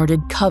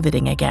started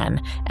coveting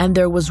again, and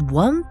there was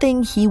one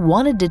thing he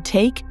wanted to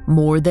take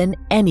more than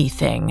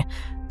anything: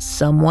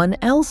 someone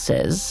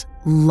else's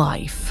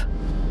life.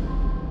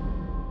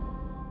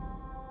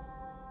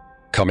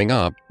 Coming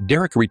up,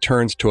 Derrick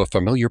returns to a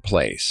familiar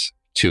place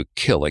to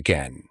kill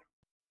again.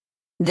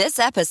 This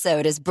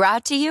episode is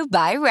brought to you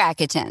by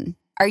Rakuten.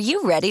 Are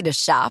you ready to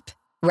shop?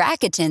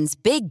 Rakuten's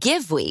Big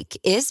Give Week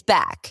is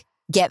back.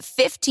 Get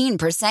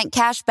 15%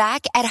 cash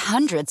back at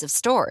hundreds of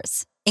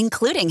stores,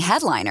 including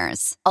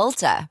Headliners,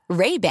 Ulta,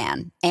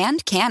 Ray-Ban,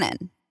 and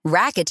Canon.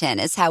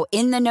 Rakuten is how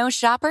in-the-know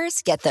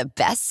shoppers get the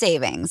best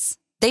savings.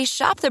 They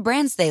shop the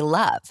brands they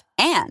love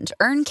and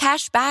earn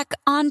cash back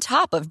on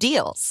top of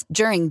deals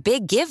during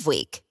Big Give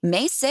Week,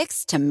 May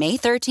 6th to May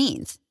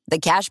 13th. The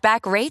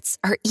cashback rates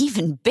are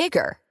even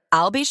bigger.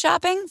 I'll be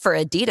shopping for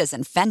Adidas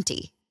and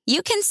Fenty.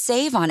 You can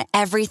save on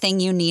everything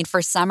you need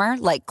for summer,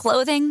 like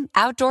clothing,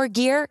 outdoor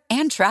gear,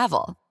 and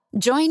travel.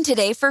 Join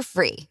today for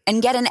free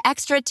and get an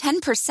extra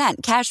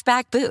 10%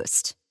 cashback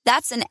boost.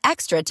 That's an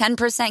extra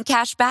 10%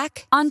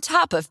 cashback on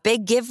top of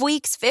Big Give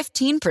Week's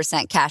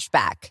 15%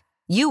 cashback.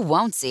 You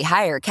won't see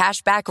higher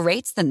cashback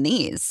rates than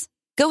these.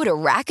 Go to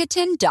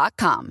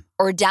Rakuten.com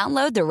or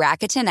download the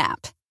Rakuten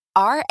app.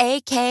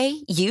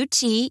 Rakuten.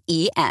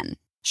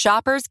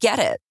 Shoppers get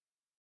it.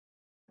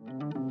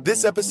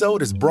 This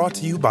episode is brought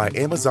to you by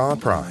Amazon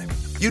Prime.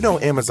 You know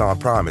Amazon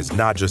Prime is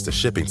not just a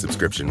shipping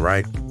subscription,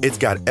 right? It's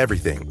got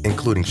everything,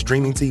 including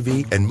streaming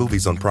TV and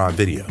movies on Prime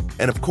Video.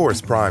 And of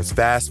course, Prime's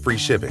fast, free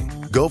shipping.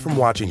 Go from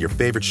watching your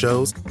favorite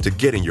shows to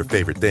getting your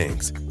favorite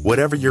things.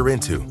 Whatever you're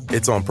into,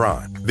 it's on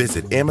Prime.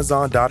 Visit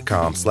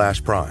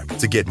Amazon.com/Prime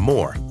to get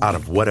more out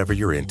of whatever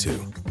you're into.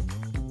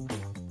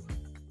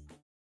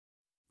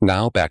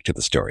 Now back to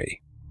the story.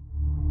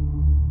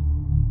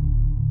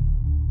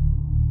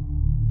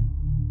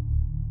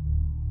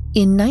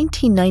 In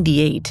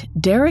 1998,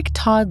 Derrick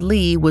Todd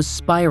Lee was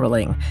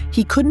spiraling.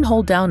 He couldn't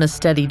hold down a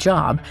steady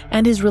job,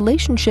 and his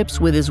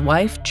relationships with his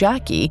wife,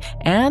 Jackie,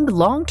 and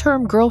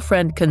long-term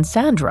girlfriend,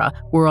 Cassandra,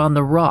 were on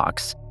the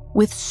rocks.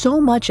 With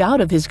so much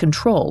out of his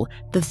control,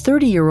 the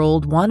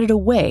 30-year-old wanted a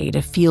way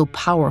to feel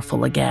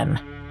powerful again.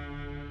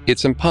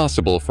 It's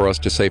impossible for us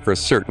to say for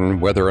certain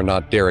whether or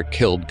not Derrick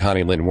killed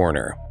Connie Lynn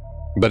Warner,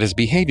 but his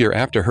behavior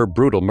after her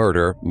brutal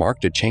murder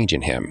marked a change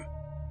in him.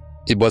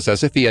 It was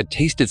as if he had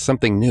tasted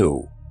something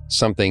new,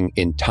 something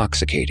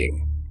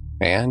intoxicating,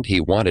 and he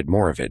wanted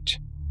more of it.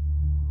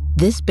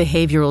 This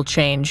behavioral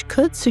change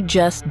could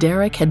suggest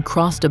Derrick had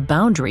crossed a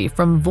boundary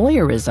from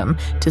voyeurism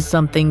to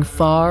something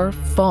far,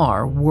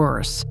 far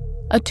worse.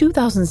 A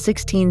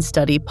 2016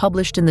 study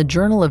published in the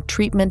Journal of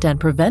Treatment and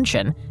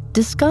Prevention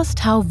discussed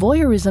how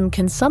voyeurism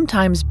can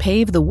sometimes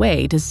pave the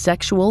way to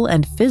sexual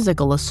and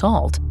physical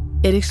assault.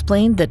 It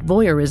explained that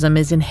voyeurism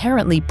is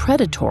inherently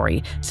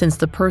predatory since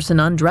the person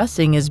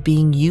undressing is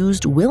being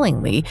used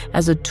willingly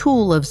as a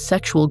tool of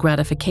sexual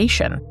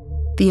gratification.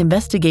 The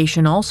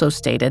investigation also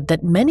stated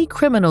that many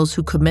criminals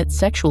who commit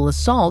sexual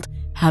assault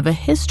have a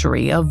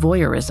history of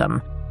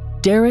voyeurism.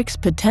 Derrick's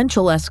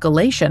potential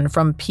escalation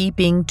from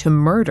peeping to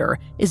murder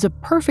is a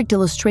perfect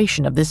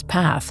illustration of this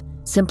path.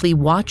 Simply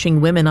watching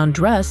women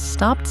undress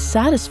stopped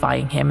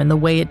satisfying him in the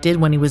way it did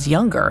when he was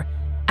younger.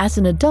 As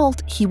an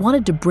adult, he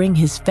wanted to bring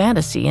his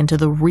fantasy into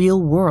the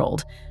real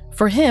world.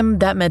 For him,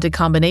 that meant a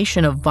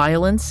combination of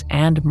violence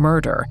and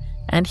murder,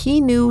 and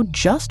he knew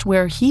just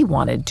where he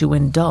wanted to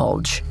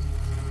indulge.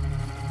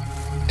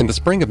 In the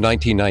spring of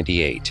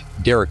 1998,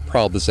 Derrick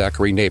prowled the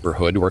Zachary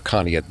neighborhood where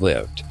Connie had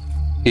lived.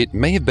 It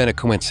may have been a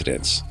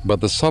coincidence, but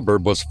the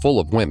suburb was full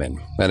of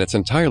women, and it's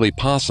entirely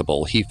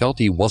possible he felt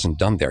he wasn't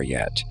done there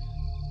yet.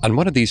 On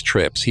one of these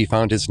trips, he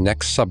found his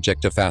next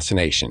subject of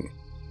fascination,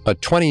 a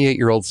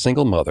 28-year-old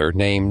single mother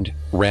named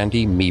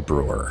Randy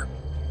Meebrewer.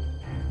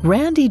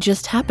 Randy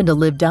just happened to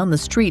live down the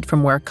street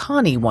from where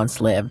Connie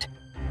once lived.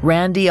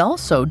 Randy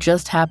also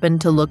just happened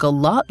to look a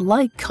lot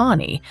like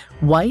Connie,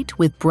 white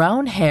with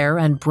brown hair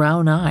and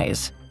brown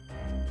eyes.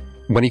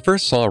 When he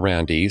first saw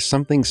Randy,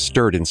 something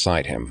stirred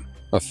inside him.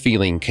 A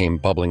feeling came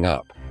bubbling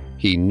up.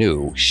 He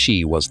knew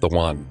she was the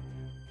one.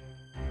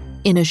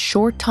 In a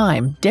short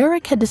time,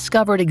 Derrick had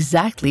discovered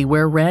exactly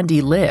where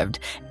Randy lived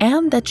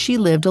and that she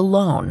lived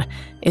alone.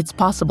 It's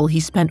possible he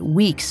spent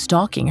weeks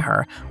stalking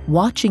her,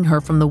 watching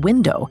her from the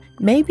window,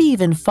 maybe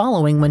even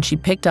following when she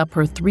picked up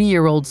her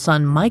 3-year-old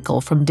son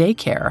Michael from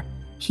daycare.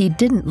 He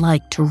didn't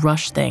like to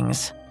rush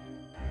things.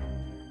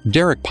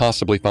 Derrick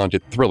possibly found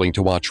it thrilling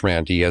to watch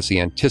Randy as he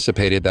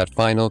anticipated that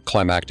final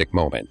climactic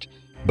moment.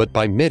 But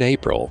by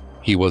mid-April,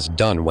 he was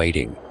done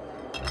waiting.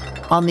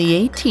 On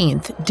the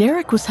 18th,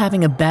 Derrick was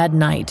having a bad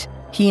night.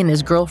 He and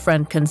his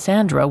girlfriend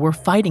Cassandra were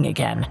fighting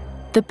again.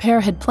 The pair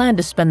had planned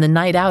to spend the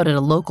night out at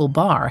a local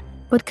bar,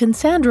 but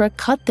Cassandra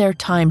cut their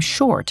time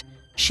short.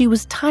 She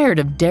was tired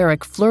of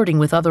Derrick flirting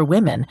with other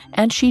women,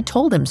 and she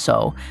told him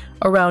so.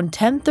 Around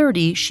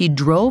 10:30, she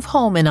drove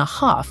home in a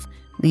huff,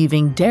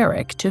 leaving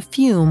Derrick to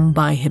fume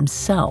by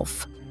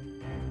himself.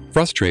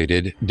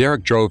 Frustrated,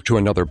 Derrick drove to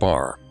another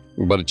bar,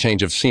 but a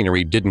change of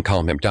scenery didn't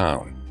calm him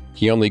down.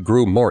 He only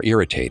grew more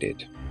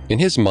irritated. In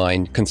his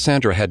mind,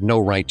 Cassandra had no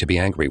right to be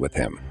angry with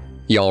him.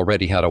 He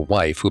already had a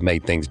wife who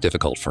made things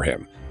difficult for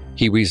him.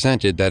 He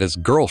resented that his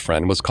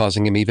girlfriend was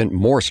causing him even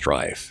more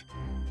strife.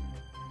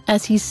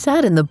 As he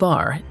sat in the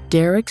bar,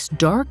 Derrick's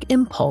dark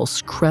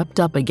impulse crept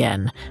up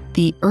again,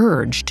 the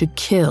urge to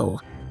kill.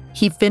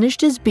 He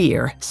finished his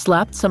beer,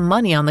 slapped some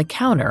money on the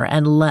counter,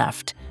 and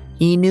left.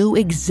 He knew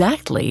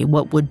exactly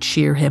what would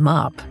cheer him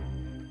up.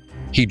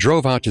 He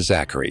drove out to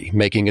Zachary,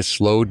 making a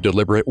slow,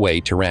 deliberate way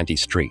to Randy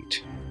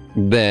Street.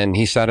 Then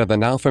he sat at the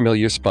now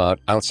familiar spot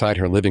outside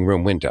her living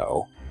room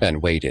window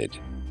and waited.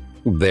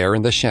 There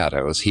in the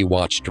shadows, he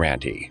watched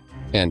Randy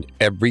and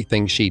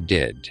everything she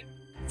did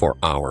for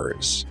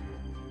hours.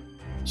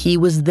 He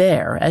was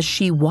there as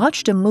she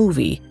watched a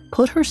movie,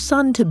 put her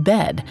son to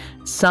bed,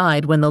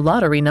 sighed when the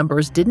lottery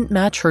numbers didn't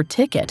match her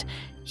ticket.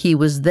 He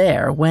was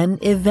there when,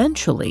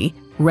 eventually,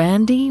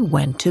 Randy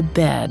went to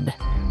bed.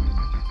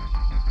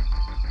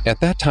 At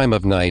that time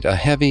of night, a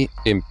heavy,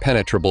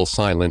 impenetrable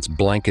silence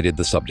blanketed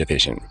the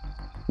subdivision.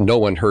 No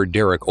one heard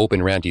Derrick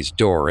open Randy's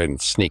door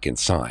and sneak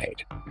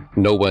inside.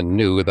 No one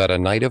knew that a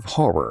night of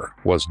horror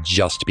was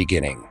just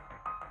beginning.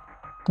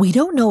 We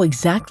don't know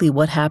exactly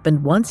what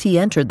happened once he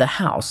entered the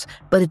house,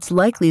 but it's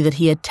likely that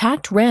he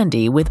attacked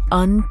Randy with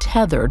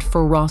untethered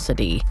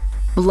ferocity.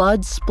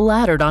 Blood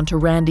splattered onto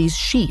Randy's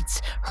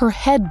sheets, her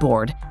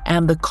headboard,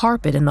 and the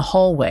carpet in the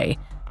hallway.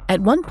 At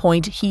one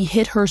point, he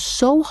hit her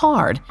so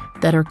hard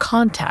that her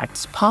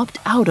contacts popped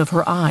out of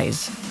her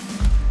eyes.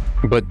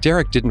 But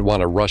Derrick didn't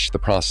want to rush the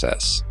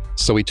process,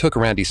 so he took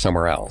Randy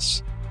somewhere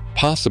else,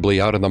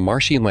 possibly out in the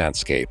marshy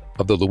landscape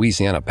of the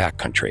Louisiana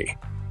backcountry.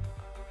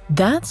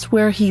 That's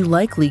where he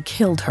likely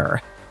killed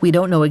her. We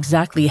don't know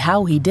exactly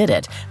how he did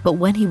it, but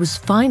when he was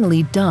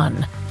finally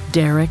done,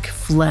 Derrick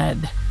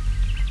fled.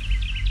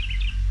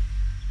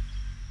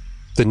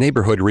 The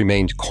neighborhood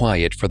remained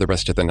quiet for the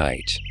rest of the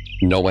night.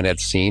 No one had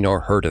seen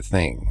or heard a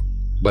thing.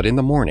 But in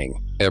the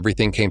morning,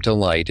 everything came to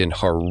light in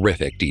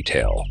horrific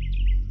detail.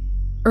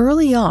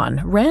 Early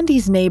on,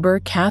 Randy's neighbor,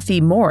 Kathy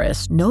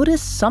Morris,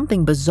 noticed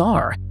something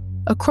bizarre.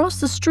 Across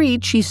the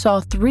street, she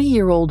saw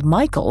 3-year-old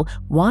Michael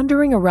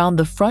wandering around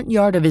the front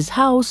yard of his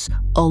house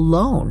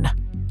alone.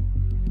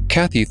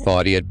 Kathy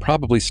thought he had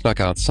probably snuck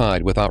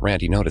outside without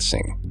Randy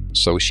noticing,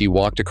 so she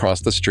walked across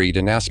the street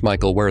and asked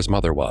Michael where his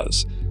mother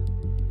was.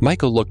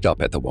 Michael looked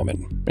up at the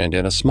woman and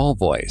in a small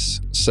voice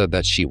said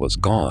that she was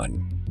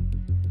gone.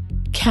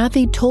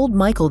 Kathy told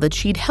Michael that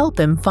she'd help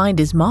him find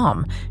his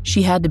mom.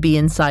 She had to be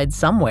inside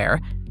somewhere.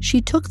 She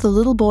took the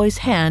little boy's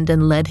hand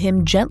and led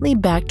him gently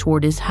back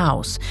toward his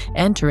house,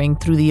 entering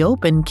through the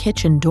open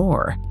kitchen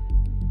door.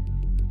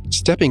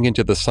 Stepping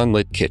into the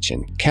sunlit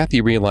kitchen,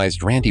 Kathy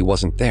realized Randy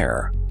wasn't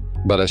there.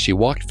 But as she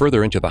walked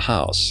further into the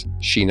house,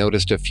 she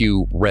noticed a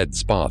few red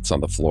spots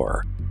on the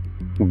floor.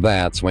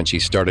 That's when she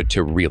started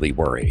to really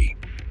worry.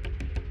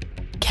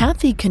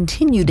 Kathy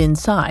continued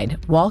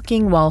inside,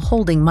 walking while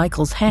holding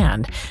Michael's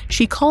hand.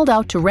 She called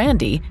out to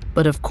Randy,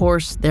 but of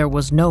course there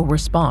was no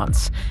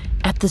response.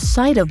 At the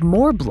sight of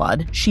more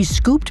blood, she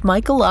scooped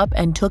Michael up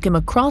and took him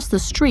across the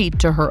street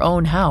to her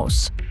own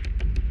house.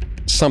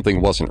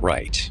 Something wasn't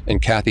right, and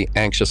Kathy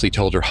anxiously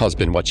told her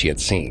husband what she had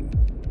seen.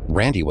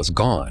 Randy was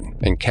gone,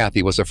 and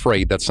Kathy was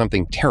afraid that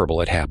something terrible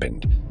had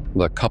happened.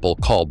 The couple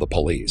called the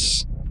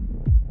police.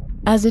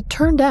 As it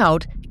turned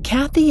out,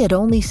 Kathy had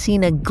only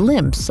seen a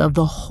glimpse of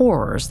the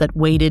horrors that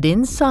waited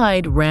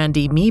inside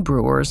Randy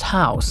Meebrewer's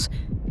house.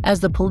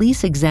 As the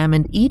police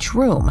examined each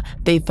room,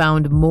 they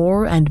found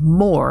more and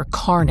more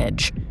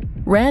carnage.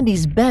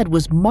 Randy's bed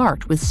was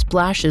marked with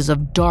splashes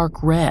of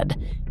dark red,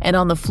 and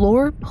on the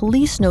floor,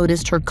 police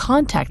noticed her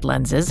contact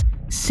lenses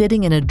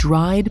sitting in a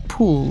dried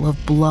pool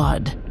of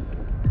blood.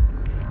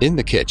 In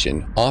the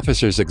kitchen,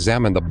 officers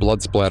examined the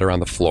blood splatter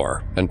on the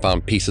floor and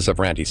found pieces of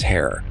Randy's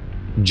hair.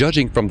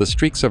 Judging from the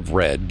streaks of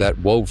red that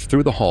wove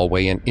through the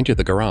hallway and into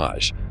the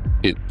garage,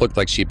 it looked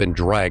like she'd been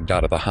dragged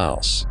out of the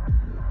house.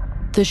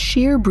 The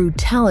sheer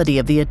brutality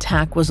of the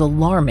attack was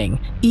alarming,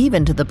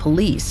 even to the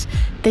police.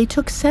 They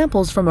took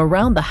samples from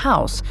around the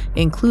house,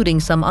 including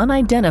some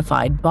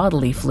unidentified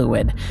bodily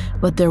fluid,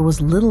 but there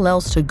was little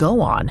else to go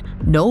on.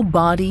 No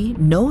body,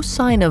 no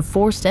sign of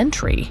forced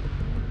entry.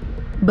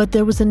 But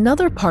there was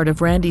another part of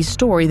Randy's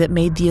story that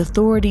made the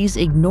authorities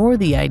ignore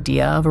the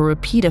idea of a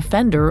repeat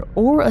offender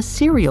or a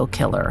serial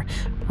killer: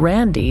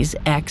 Randy's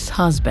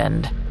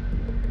ex-husband.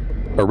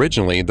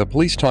 Originally, the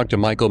police talked to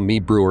Michael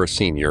Meebrewer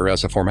Sr.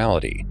 as a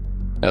formality.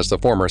 As the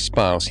former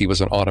spouse, he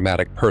was an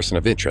automatic person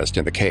of interest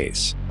in the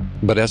case.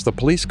 But as the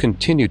police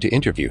continued to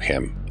interview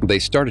him, they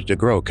started to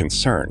grow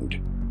concerned.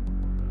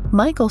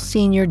 Michael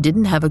Sr.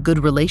 didn't have a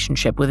good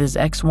relationship with his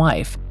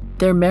ex-wife.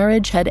 Their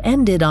marriage had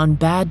ended on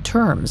bad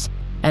terms.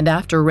 And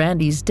after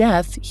Randy's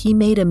death, he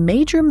made a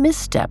major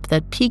misstep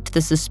that piqued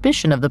the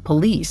suspicion of the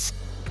police.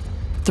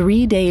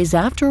 3 days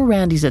after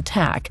Randy's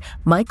attack,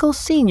 Michael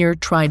Sr.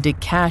 tried to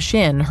cash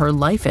in her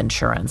life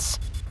insurance.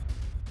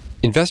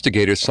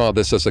 Investigators saw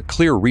this as a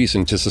clear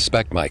reason to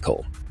suspect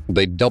Michael.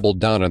 They doubled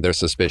down on their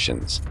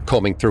suspicions,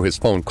 combing through his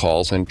phone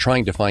calls and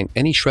trying to find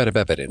any shred of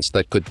evidence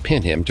that could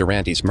pin him to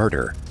Randy's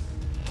murder.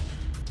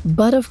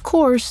 But of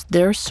course,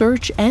 their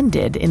search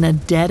ended in a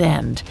dead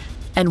end.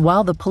 And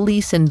while the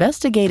police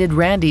investigated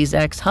Randy's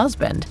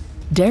ex-husband,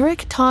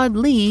 Derrick Todd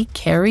Lee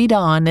carried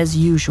on as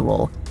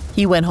usual.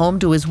 He went home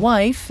to his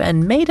wife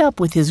and made up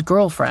with his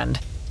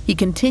girlfriend. He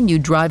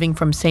continued driving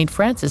from St.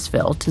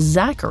 Francisville to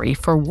Zachary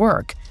for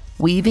work,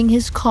 weaving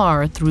his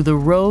car through the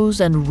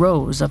rows and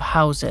rows of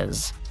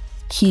houses.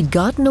 He'd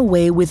gotten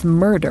away with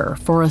murder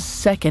for a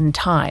second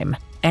time,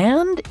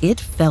 and it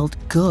felt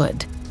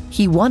good.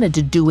 He wanted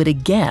to do it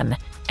again,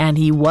 and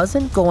he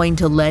wasn't going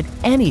to let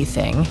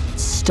anything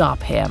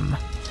stop him.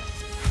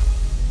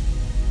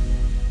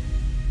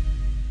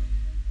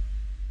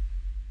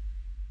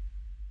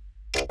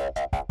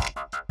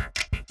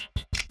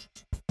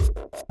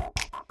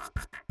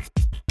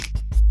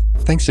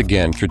 Thanks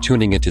again for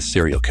tuning into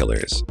Serial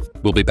Killers.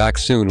 We'll be back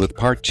soon with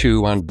part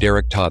 2 on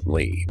Derrick Todd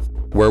Lee,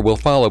 where we'll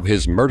follow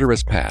his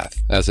murderous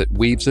path as it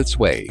weaves its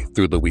way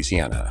through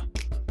Louisiana.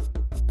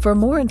 For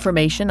more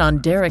information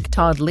on Derrick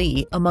Todd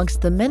Lee,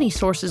 amongst the many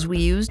sources we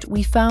used,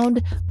 we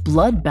found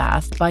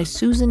Bloodbath by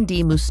Susan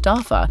D.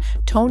 Mustafa,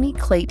 Tony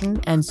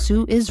Clayton, and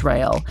Sue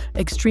Israel,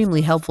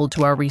 extremely helpful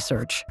to our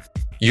research.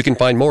 You can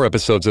find more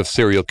episodes of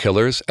Serial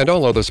Killers and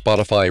all other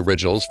Spotify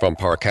originals from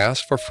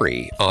Parcast for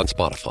free on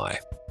Spotify.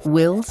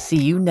 We'll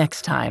see you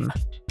next time.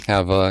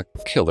 Have a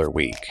killer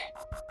week.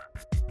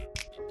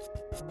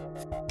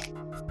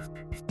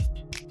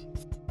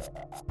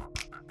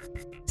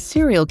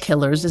 Serial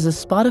Killers is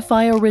a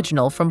Spotify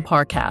original from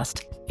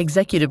Parcast.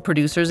 Executive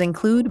producers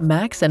include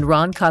Max and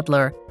Ron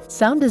Cutler.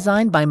 Sound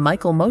design by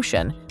Michael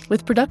Motion,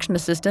 with production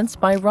assistance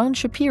by Ron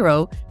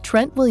Shapiro,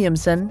 Trent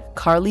Williamson,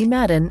 Carly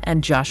Madden,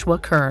 and Joshua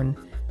Kern.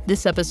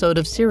 This episode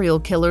of Serial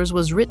Killers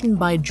was written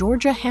by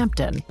Georgia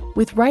Hampton,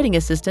 with writing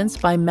assistance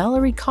by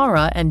Mallory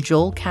Cara and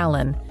Joel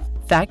Callan,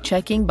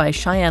 fact-checking by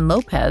Cheyenne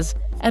Lopez,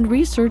 and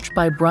research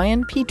by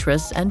Brian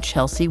Petrus and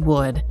Chelsea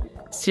Wood.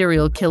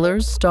 Serial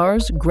Killers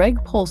stars Greg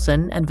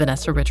Polson and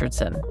Vanessa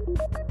Richardson.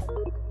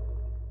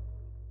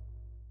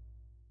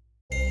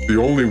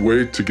 the only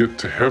way to get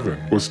to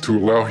heaven was to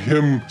allow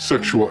him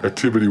sexual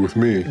activity with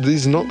me.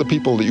 These are not the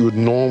people that you would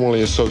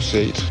normally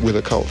associate with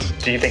a cult.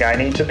 Do you think I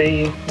need to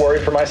be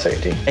worried for my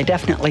safety? I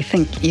definitely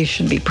think you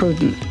should be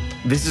prudent.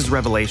 This is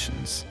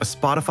Revelations, a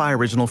Spotify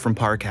original from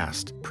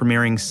Parcast,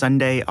 premiering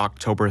Sunday,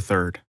 October 3rd.